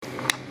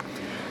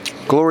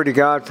Glory to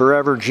God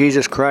forever.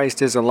 Jesus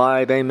Christ is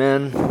alive.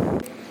 Amen.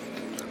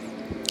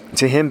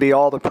 To him be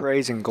all the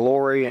praise and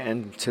glory,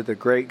 and to the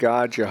great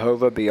God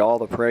Jehovah be all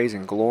the praise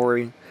and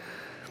glory.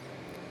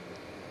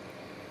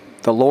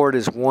 The Lord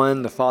is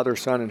one, the Father,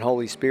 Son, and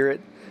Holy Spirit.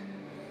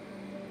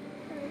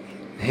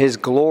 His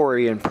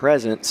glory and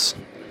presence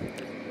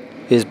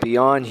is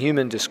beyond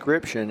human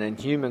description, and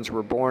humans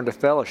were born to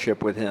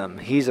fellowship with him.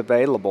 He's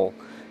available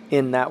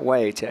in that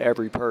way to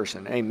every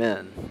person.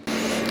 Amen.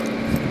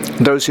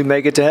 Those who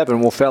make it to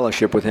heaven will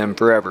fellowship with him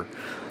forever.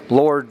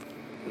 Lord,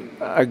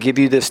 I give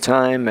you this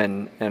time,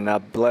 and I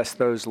bless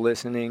those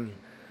listening,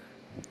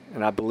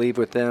 and I believe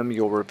with them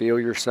you'll reveal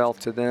yourself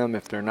to them.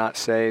 If they're not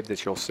saved,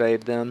 that you'll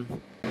save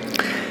them,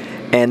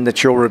 and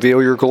that you'll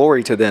reveal your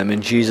glory to them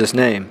in Jesus'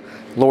 name.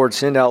 Lord,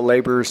 send out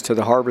laborers to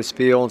the harvest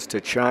fields,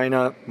 to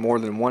China, more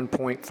than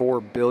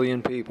 1.4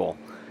 billion people,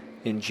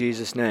 in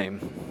Jesus' name.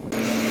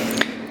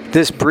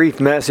 This brief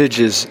message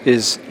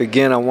is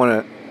again, I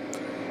want to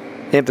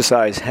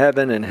emphasize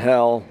heaven and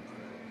hell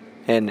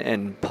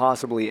and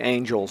possibly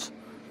angels.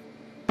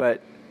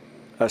 But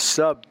a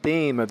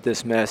sub-theme of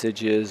this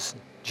message is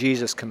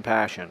Jesus'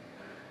 compassion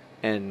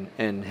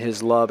and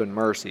his love and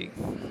mercy.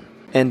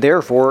 And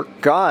therefore,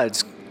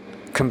 God's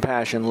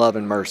compassion, love,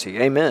 and mercy.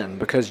 Amen.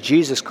 Because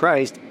Jesus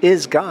Christ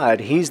is God.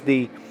 He's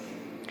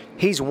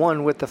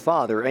one with the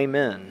Father.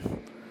 Amen.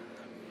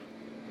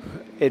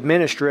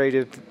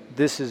 Administrative,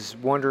 this is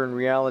Wonder and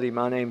Reality.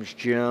 My name's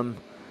Jim.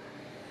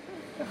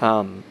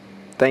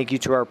 Thank you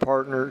to our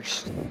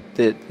partners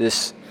that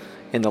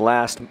in the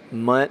last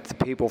month,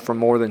 people from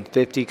more than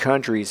 50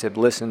 countries have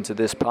listened to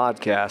this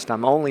podcast.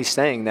 I'm only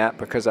saying that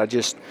because I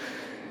just,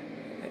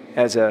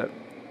 as a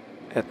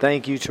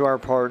thank you to our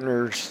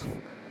partners,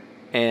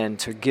 and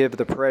to give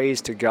the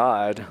praise to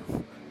God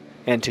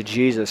and to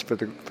Jesus for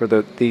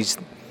these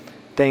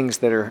things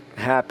that are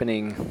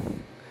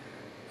happening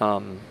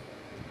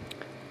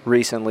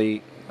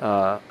recently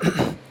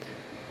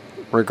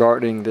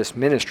regarding this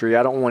ministry.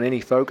 I don't want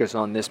any focus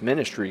on this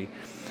ministry,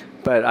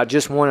 but I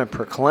just want to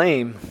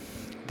proclaim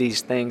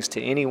these things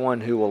to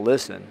anyone who will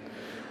listen.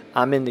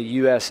 I'm in the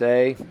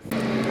USA,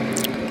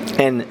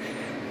 and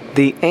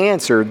the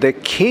answer, the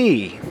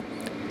key,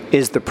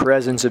 is the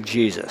presence of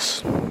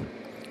Jesus,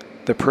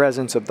 the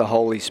presence of the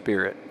Holy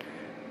Spirit.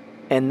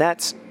 And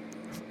that's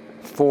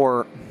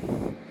for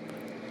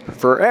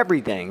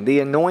everything. The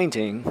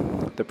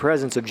anointing, the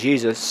presence of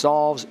Jesus,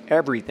 solves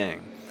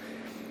everything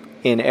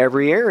in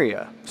every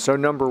area. So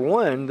number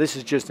one, this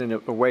is just a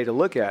way to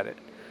look at it.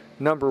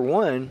 Number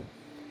one,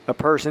 a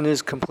person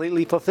is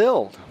completely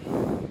fulfilled.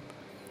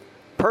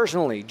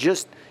 Personally,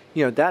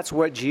 that's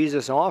what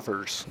Jesus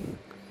offers.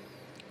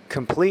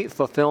 Complete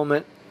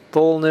fulfillment,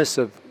 fullness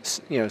of,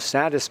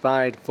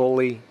 satisfied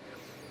fully.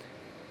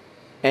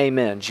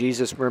 Amen.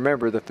 Jesus,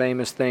 remember the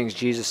famous things.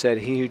 Jesus said,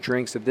 "He who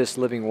drinks of this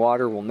living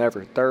water will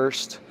never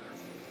thirst."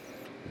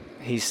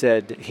 He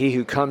said, "He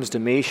who comes to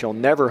me shall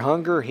never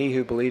hunger. He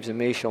who believes in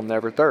me shall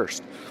never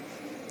thirst."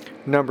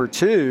 Number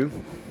two,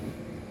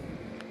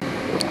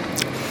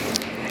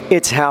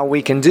 it's how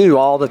we can do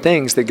all the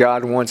things that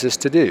God wants us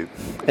to do.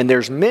 And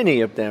there's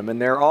many of them,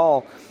 and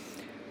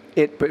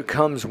it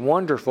becomes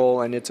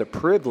wonderful, and it's a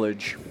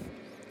privilege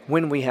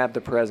when we have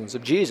the presence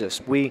of Jesus.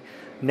 We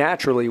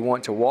naturally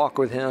want to walk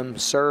with him,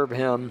 serve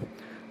him,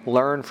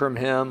 learn from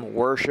him,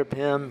 worship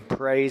him,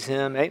 praise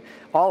him.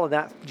 All of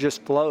that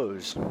just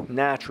flows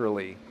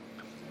naturally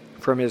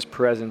from his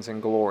presence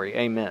and glory.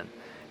 Amen.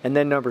 And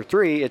then number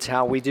three, it's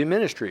how we do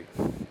ministry.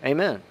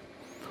 Amen.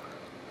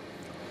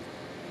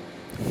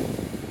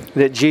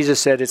 That Jesus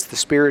said it's the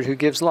Spirit who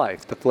gives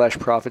life. The flesh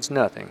profits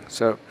nothing.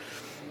 So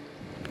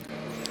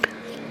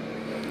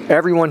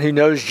everyone who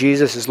knows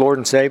Jesus as Lord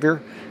and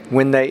Savior,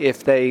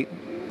 if they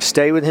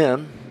stay with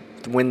him,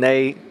 when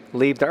they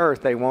leave the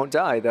earth, they won't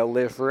die. They'll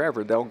live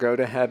forever. They'll go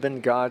to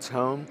heaven, God's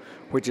home,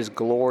 which is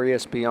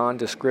glorious beyond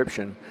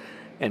description.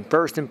 And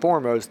first and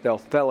foremost, they'll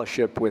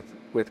fellowship with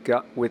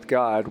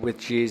God, with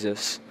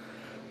Jesus,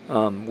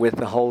 with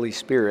the Holy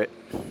Spirit.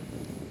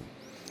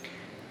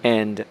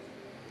 And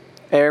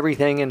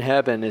everything in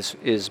heaven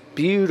is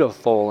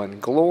beautiful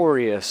and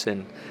glorious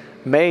and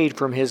made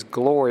from his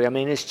glory. I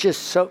mean, it's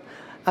just so...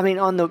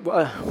 on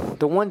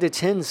the 1 to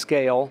 10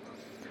 scale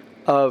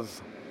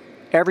of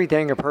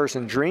everything a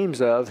person dreams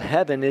of,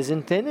 heaven is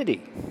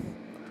infinity.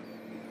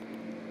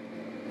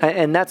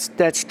 And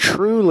that's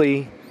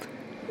truly,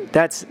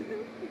 that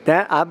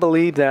I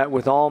believe that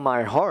with all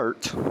my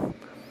heart.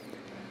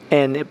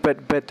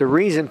 But the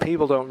reason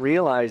people don't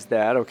realize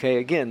that, okay,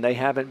 again,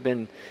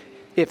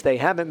 if they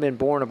haven't been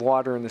born of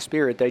water and the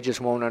Spirit, they just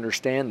won't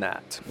understand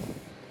that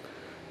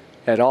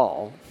at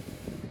all.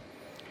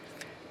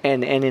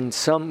 And in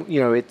some,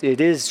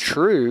 it is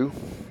true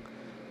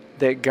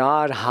that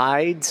God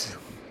hides,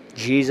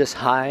 Jesus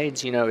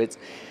hides. It's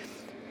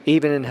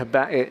even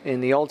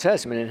in the Old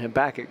Testament, in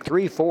Habakkuk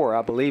 3:4,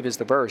 I believe is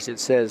the verse. It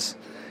says,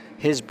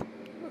 "His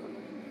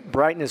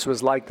brightness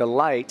was like the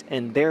light,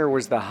 and there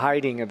was the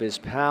hiding of his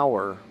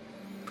power."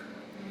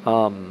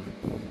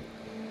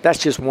 That's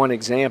just one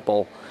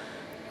example.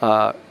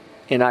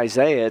 in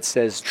Isaiah it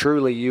says,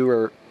 truly you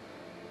are,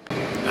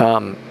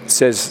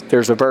 says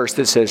there's a verse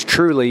that says,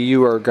 truly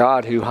you are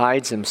God who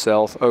hides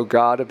himself, O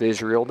God of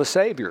Israel the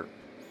Savior.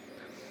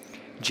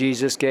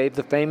 Jesus gave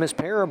the famous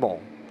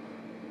parable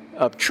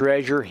of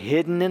treasure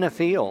hidden in a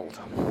field.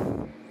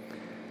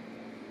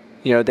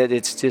 You know, that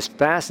it's just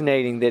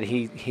fascinating that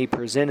he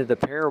presented the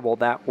parable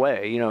that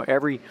way. You know,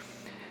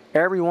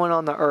 everyone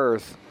on the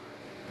earth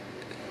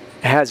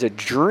has a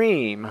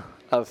dream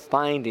of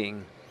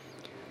finding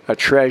a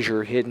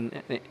treasure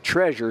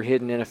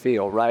hidden in a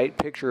field, right?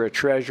 Picture a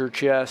treasure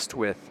chest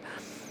with,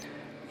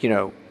 you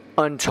know,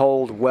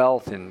 untold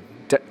wealth and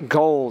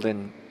gold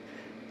and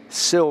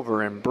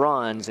silver and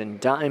bronze and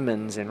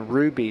diamonds and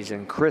rubies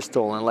and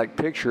crystal, and like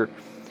picture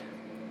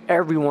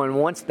everyone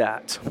wants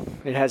that.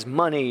 It has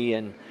money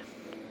and,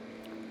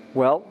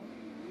 well,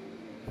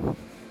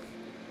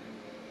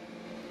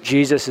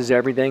 Jesus is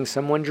everything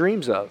someone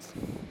dreams of.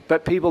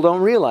 But people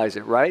don't realize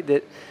it, right?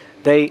 That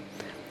they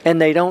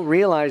don't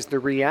realize the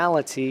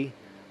reality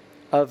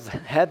of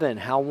heaven,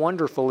 how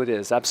wonderful it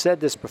is. I've said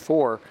this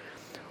before.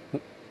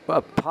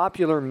 A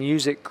popular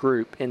music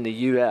group in the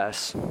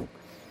U.S.,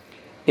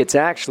 it's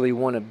actually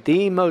one of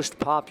the most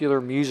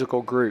popular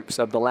musical groups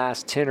of the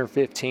last 10 or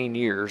 15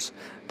 years.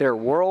 They're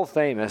world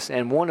famous,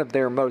 and one of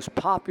their most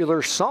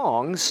popular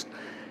songs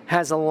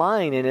has a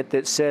line in it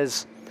that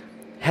says,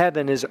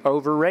 heaven is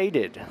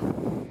overrated.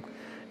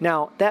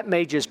 Now, that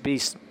may just be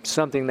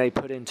something they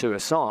put into a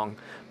song,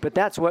 but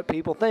that's what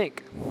people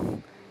think.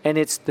 And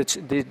it's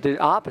the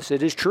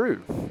opposite is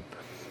true.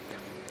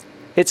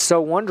 It's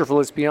so wonderful,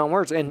 it's beyond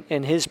words.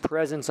 And his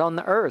presence on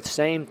the earth,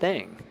 same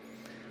thing.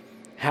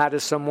 How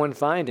does someone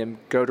find him?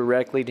 Go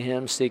directly to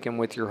him, seek him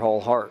with your whole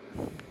heart.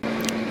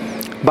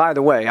 By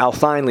the way, I'll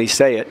finally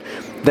say it.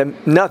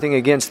 Nothing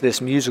against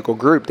this musical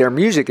group. Their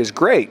music is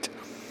great.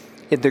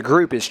 The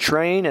group is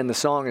Train, and the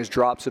song is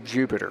Drops of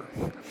Jupiter.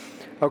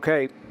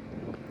 Okay,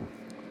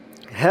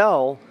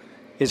 hell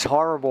is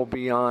horrible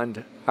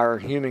beyond our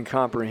human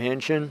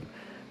comprehension,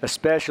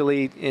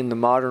 especially in the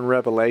modern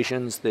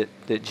revelations that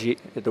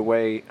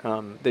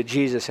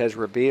Jesus has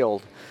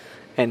revealed,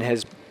 and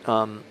has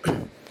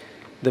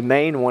the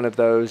main one of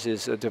those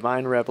is a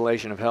divine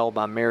revelation of hell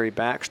by Mary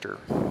Baxter.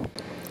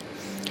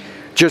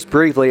 Just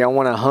briefly, I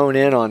want to hone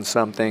in on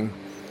something.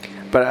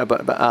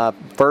 But I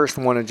first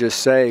want to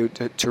just say,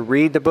 to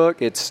read the book,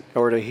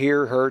 or to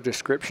hear her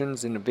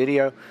descriptions in the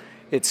video,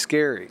 it's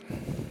scary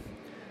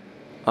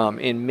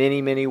in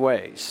many, many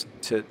ways.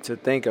 To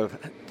think of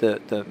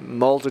the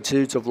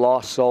multitudes of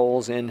lost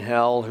souls in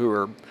hell who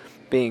are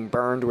being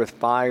burned with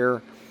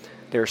fire.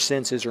 Their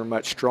senses are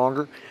much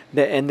stronger.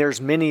 And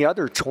there's many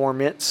other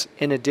torments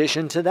in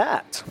addition to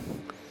that.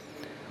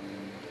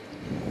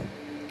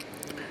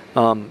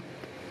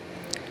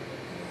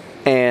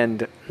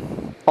 And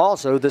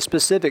also the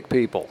specific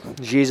people.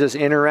 Jesus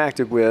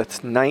interacted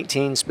with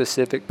 19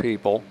 specific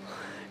people,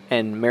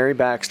 and Mary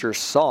Baxter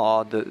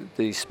saw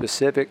the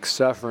specific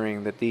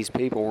suffering that these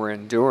people were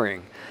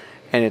enduring.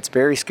 And it's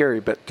very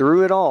scary. But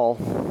through it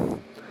all,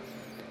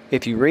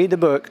 if you read the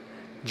book,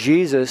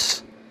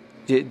 Jesus,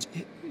 it's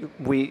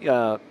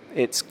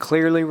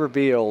clearly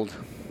revealed.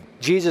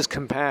 Jesus'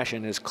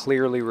 compassion is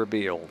clearly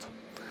revealed.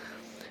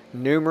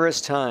 Numerous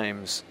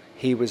times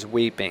he was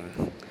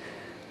weeping.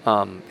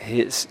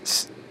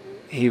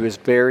 He was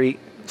very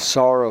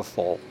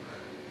sorrowful,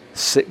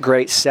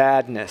 great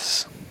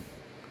sadness.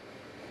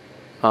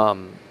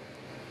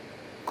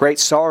 Great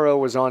sorrow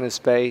was on his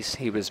face.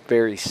 He was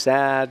very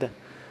sad.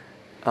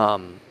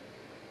 And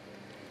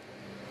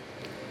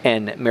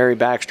Mary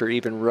Baxter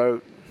even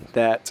wrote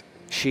that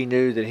she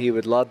knew that he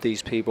would love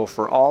these people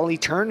for all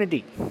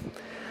eternity.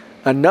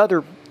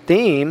 Another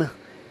theme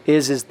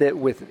is that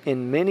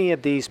within many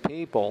of these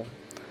people,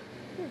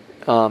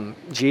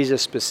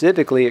 Jesus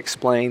specifically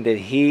explained that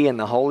he and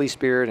the Holy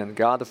Spirit and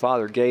God the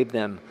Father gave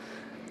them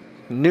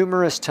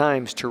numerous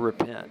times to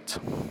repent,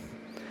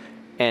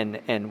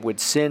 and would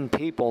send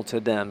people to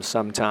them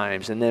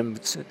sometimes. And then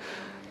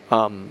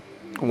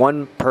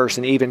one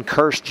person even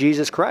cursed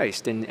Jesus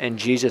Christ, and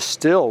Jesus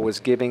still was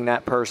giving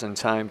that person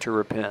time to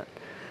repent.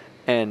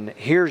 And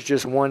here's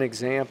just one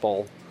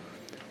example.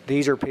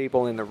 These are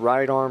people in the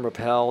right arm of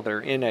hell. They're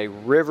in a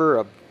river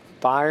of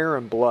fire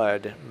and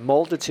blood,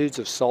 multitudes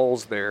of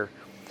souls there.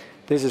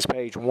 This is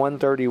page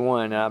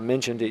 131. I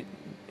mentioned it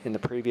in the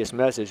previous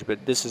message,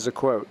 but this is a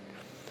quote.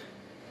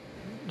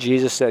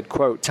 Jesus said,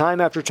 quote, "Time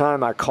after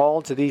time I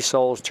called to these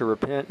souls to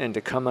repent and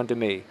to come unto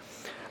me.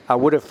 I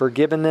would have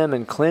forgiven them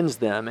and cleansed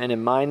them, and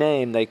in my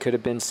name they could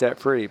have been set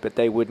free, but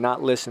they would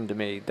not listen to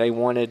me. They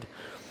wanted,"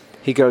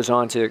 he goes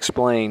on to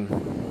explain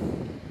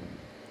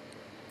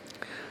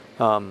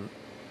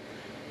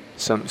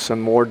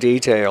some more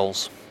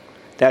details.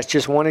 That's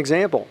just one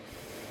example.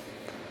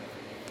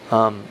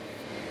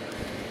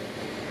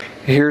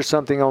 Here's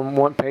something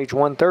on page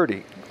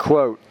 130.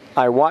 Quote,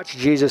 "I watched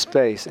Jesus'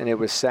 face, and it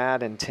was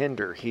sad and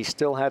tender. He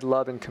still had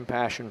love and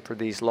compassion for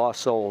these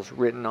lost souls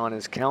written on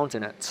his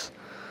countenance."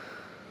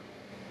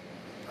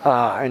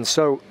 And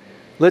so,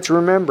 let's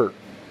remember,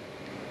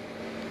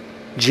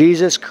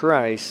 Jesus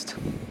Christ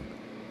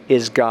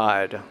is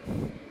God.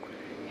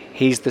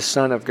 He's the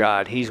Son of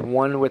God. He's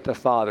one with the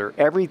Father.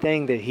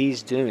 Everything that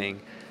he's doing,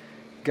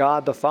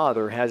 God the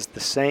Father has the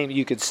same,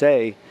 you could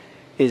say,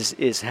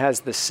 has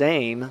the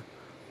same,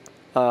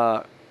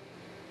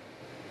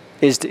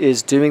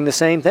 is doing the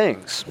same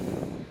things.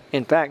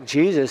 In fact,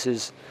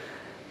 Jesus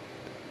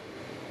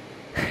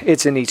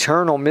it's an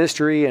eternal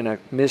mystery and a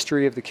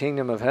mystery of the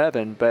kingdom of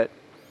heaven. But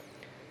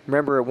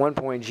remember, at one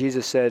point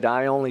Jesus said,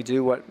 I only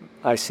do what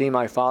I see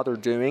my Father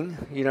doing,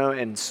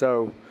 and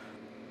so,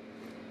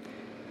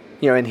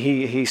 and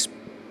he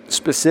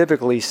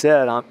specifically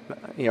said, I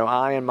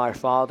and my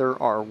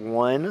Father are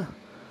one,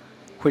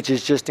 which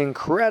is just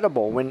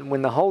incredible.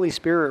 When the Holy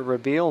Spirit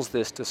reveals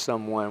this to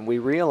someone, we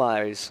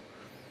realize,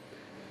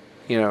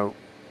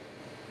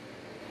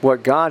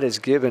 what God has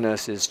given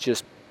us is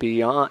just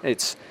beyond,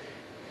 it's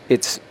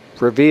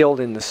revealed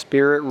in the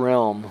spirit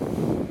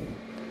realm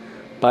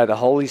by the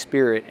Holy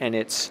Spirit, and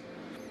it's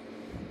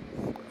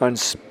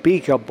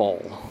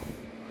unspeakable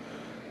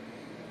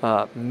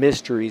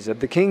mysteries of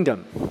the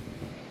kingdom.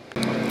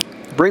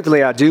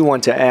 Briefly, I do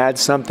want to add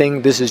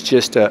something. This is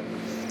just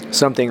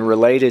something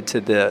related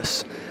to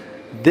this.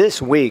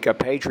 This week, a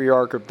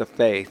patriarch of the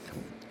faith,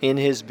 in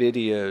his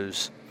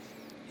videos,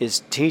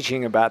 is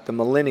teaching about the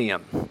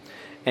millennium,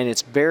 and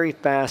it's very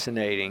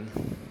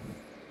fascinating.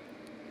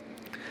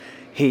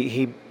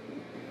 He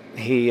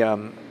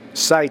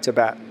cites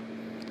about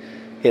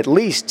at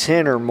least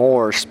 10 or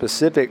more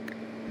specific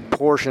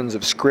portions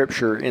of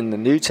Scripture in the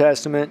New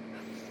Testament,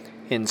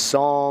 in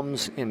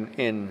Psalms,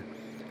 in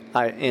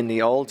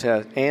the Old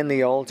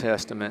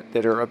Testament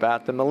that are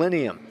about the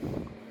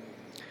millennium,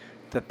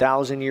 the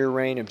 1,000-year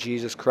reign of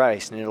Jesus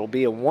Christ, and it'll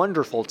be a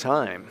wonderful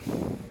time.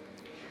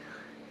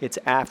 It's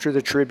after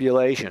the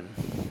tribulation,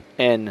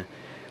 and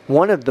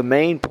one of the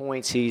main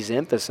points he's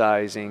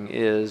emphasizing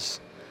is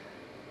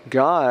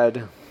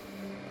God.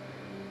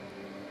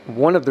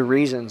 One of the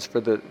reasons for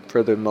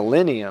the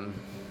millennium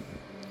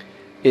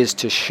is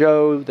to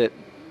show that,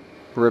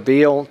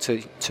 reveal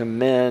to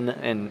men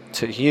and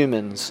to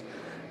humans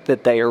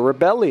that they are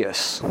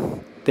rebellious.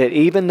 That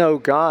even though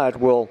God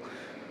will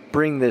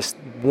bring this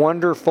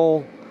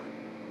wonderful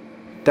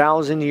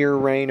 1,000-year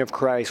reign of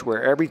Christ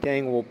where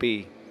everything will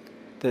be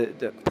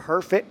the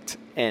perfect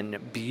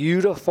and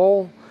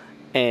beautiful,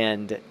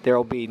 and there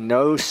will be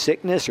no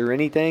sickness or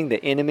anything,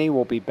 the enemy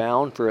will be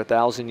bound for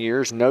 1,000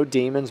 years, no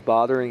demons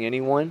bothering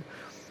anyone.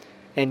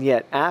 And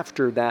yet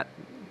after that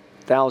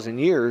 1,000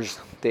 years,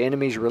 the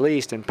enemy's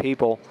released and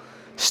people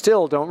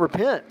still don't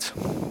repent.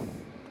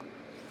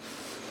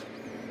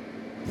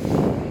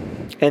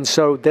 And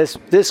so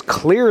this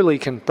clearly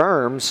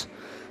confirms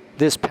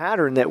this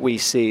pattern that we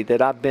see,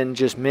 that I've been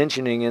just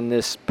mentioning in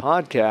this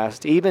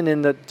podcast, even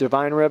in the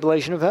divine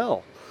revelation of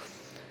hell.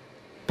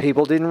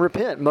 People didn't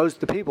repent. Most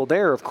of the people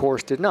there, of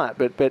course, did not.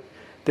 But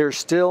there's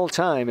still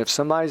time. If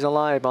somebody's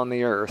alive on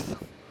the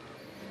earth,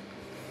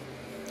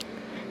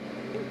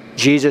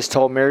 Jesus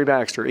told Mary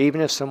Baxter,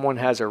 even if someone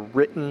has a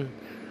written,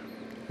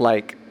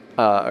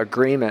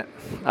 agreement,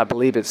 I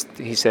believe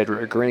he said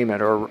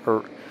agreement,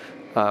 or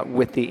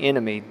with the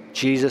enemy,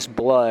 Jesus'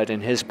 blood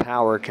and his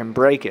power can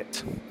break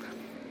it.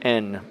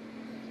 And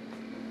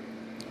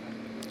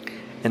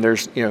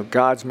there's,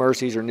 God's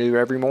mercies are new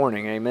every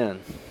morning. Amen.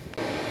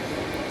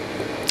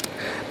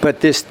 But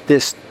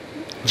this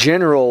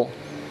general,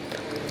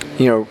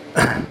 the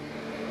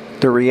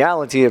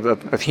reality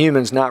of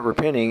humans not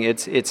repenting,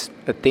 it's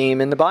a theme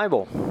in the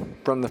Bible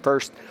from the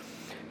first,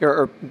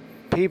 or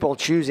people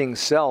choosing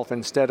self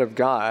instead of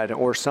God,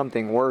 or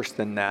something worse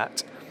than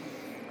that,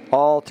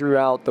 all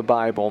throughout the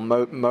Bible,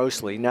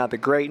 mostly. Now, the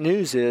great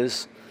news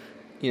is,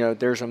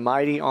 there's a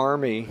mighty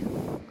army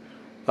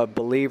of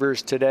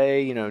believers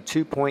today.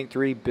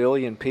 2.3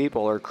 billion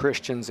people are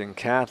Christians and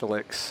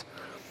Catholics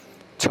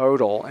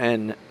total,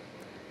 and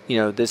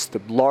this is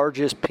the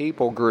largest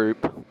people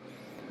group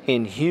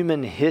in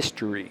human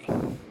history.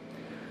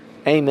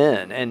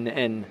 Amen.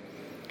 And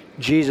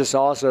Jesus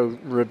also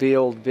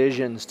revealed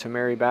visions to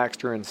Mary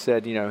Baxter and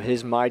said,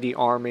 his mighty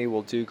army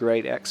will do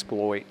great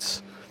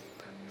exploits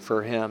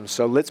for him.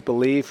 So let's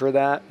believe for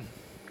that.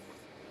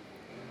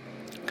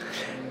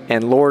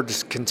 And Lord,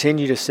 just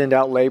continue to send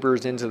out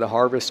laborers into the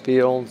harvest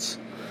fields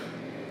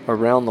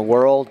around the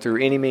world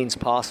through any means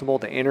possible,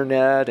 the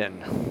internet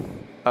and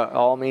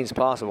all means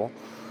possible.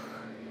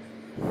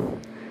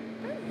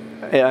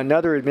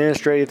 Another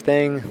administrative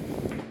thing,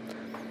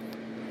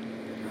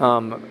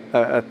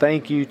 a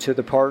thank you to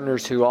the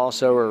partners who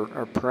also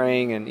are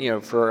praying,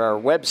 and for our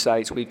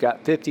websites. We've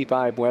got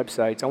 55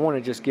 websites. I want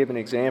to just give an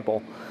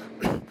example.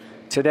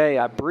 Today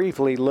I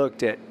briefly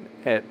looked at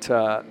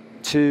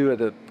two of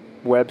the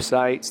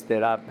websites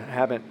that I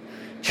haven't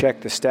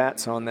checked the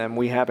stats on them.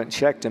 We haven't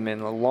checked them in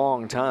a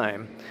long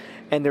time.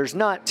 And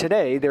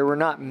there were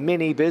not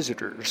many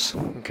visitors,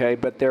 okay?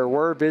 But there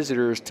were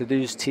visitors to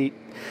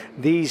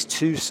these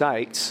two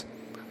sites.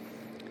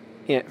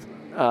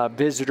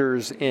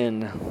 Visitors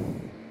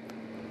in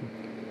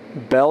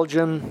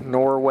Belgium,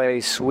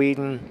 Norway,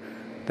 Sweden,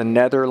 the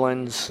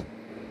Netherlands,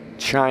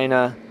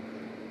 China,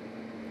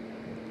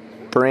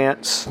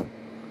 France,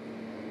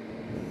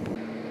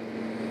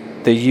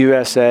 the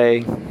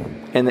USA,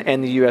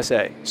 and the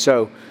USA.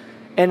 So,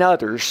 and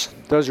others.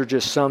 Those are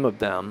just some of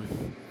them.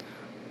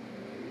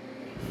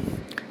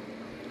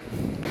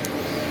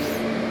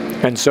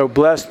 And so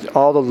bless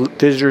all the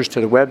visitors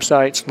to the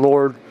websites,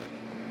 Lord,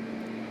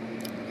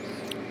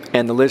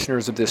 and the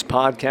listeners of this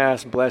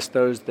podcast. Bless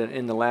those that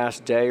in the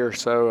last day or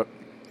so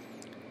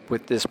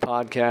with this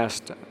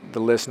podcast, the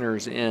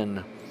listeners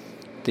in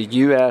the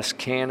U.S.,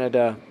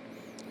 Canada,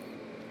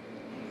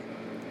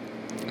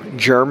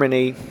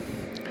 Germany,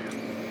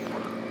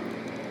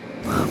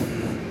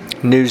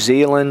 New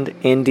Zealand,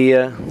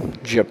 India,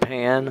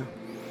 Japan,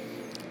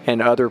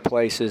 and other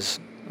places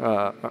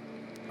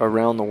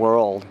around the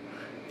world,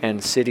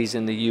 and cities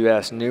in the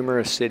U.S.,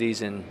 numerous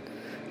cities in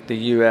the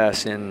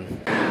U.S.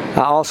 And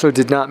I also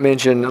did not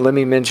mention, let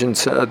me mention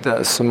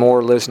some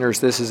more listeners.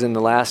 This is in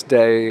the last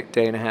day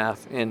and a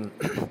half, in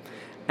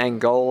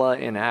Angola,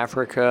 in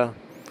Africa,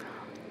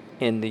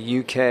 in the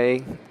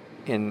UK,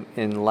 in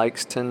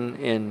Leixton,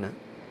 in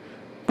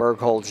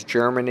Bergholz,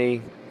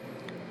 Germany,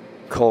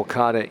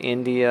 Kolkata,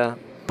 India,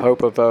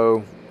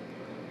 Popovo,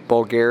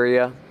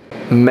 Bulgaria,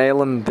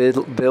 Malem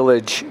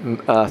Village,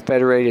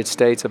 Federated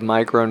States of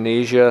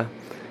Micronesia,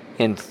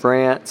 in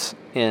France,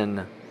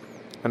 in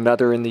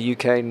another in the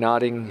UK,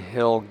 Notting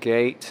Hill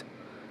Gate,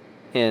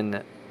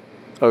 in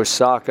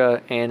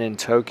Osaka, and in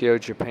Tokyo,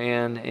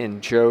 Japan,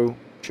 in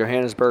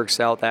Johannesburg,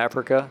 South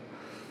Africa,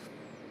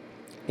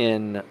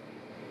 in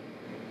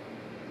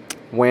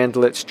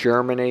Wandlitz,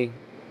 Germany,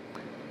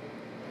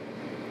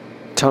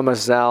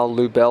 Tomaszał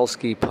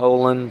Lubelski,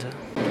 Poland,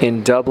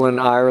 in Dublin,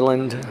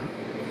 Ireland,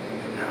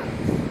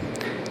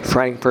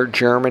 Frankfurt,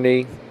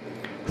 Germany,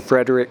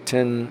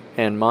 Fredericton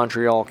and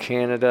Montreal,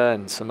 Canada,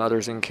 and some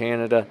others in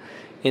Canada,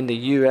 in the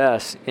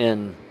U.S.,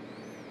 in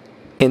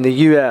the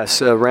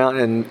U.S., around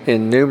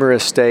in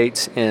numerous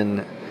states,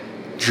 in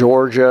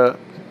Georgia,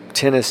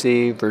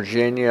 Tennessee,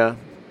 Virginia,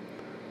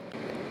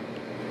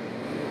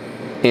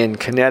 in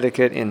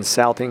Connecticut, in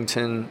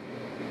Southington,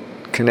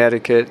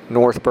 Connecticut,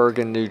 North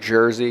Bergen, New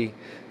Jersey,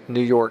 New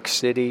York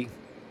City,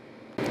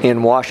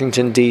 in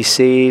Washington,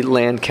 D.C.,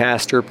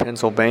 Lancaster,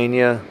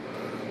 Pennsylvania,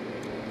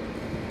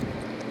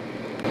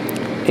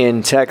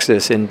 in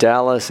Texas, in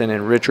Dallas, and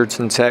in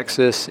Richardson,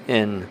 Texas,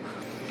 in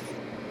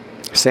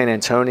San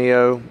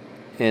Antonio,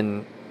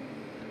 in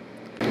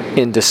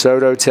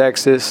DeSoto,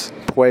 Texas,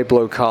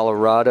 Pueblo,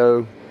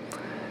 Colorado,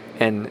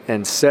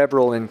 and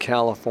several in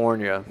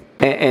California,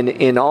 and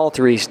in all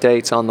three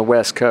states on the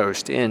West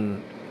Coast,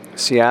 in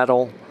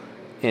Seattle,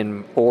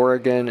 in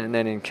Oregon, and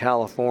then in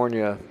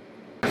California,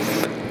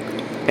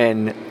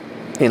 and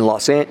in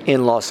Los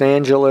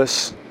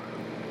Angeles,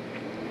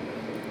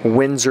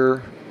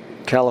 Windsor,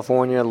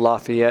 California,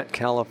 Lafayette,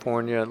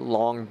 California,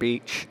 Long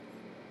Beach.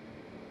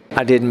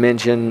 I did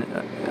mention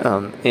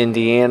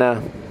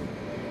Indiana.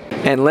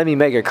 And let me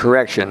make a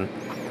correction.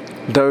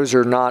 Those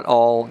are not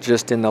all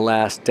just in the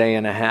last day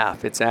and a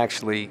half. It's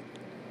actually,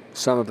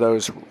 some of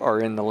those are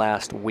in the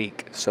last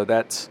week. So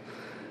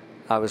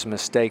I was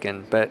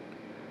mistaken. But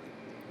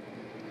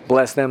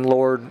bless them,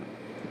 Lord.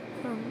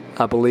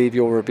 I believe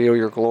you'll reveal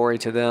your glory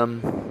to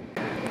them.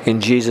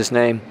 In Jesus'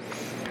 name.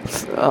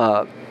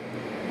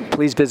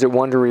 Please visit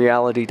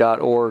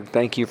wonderreality.org.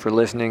 Thank you for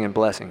listening, and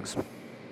blessings.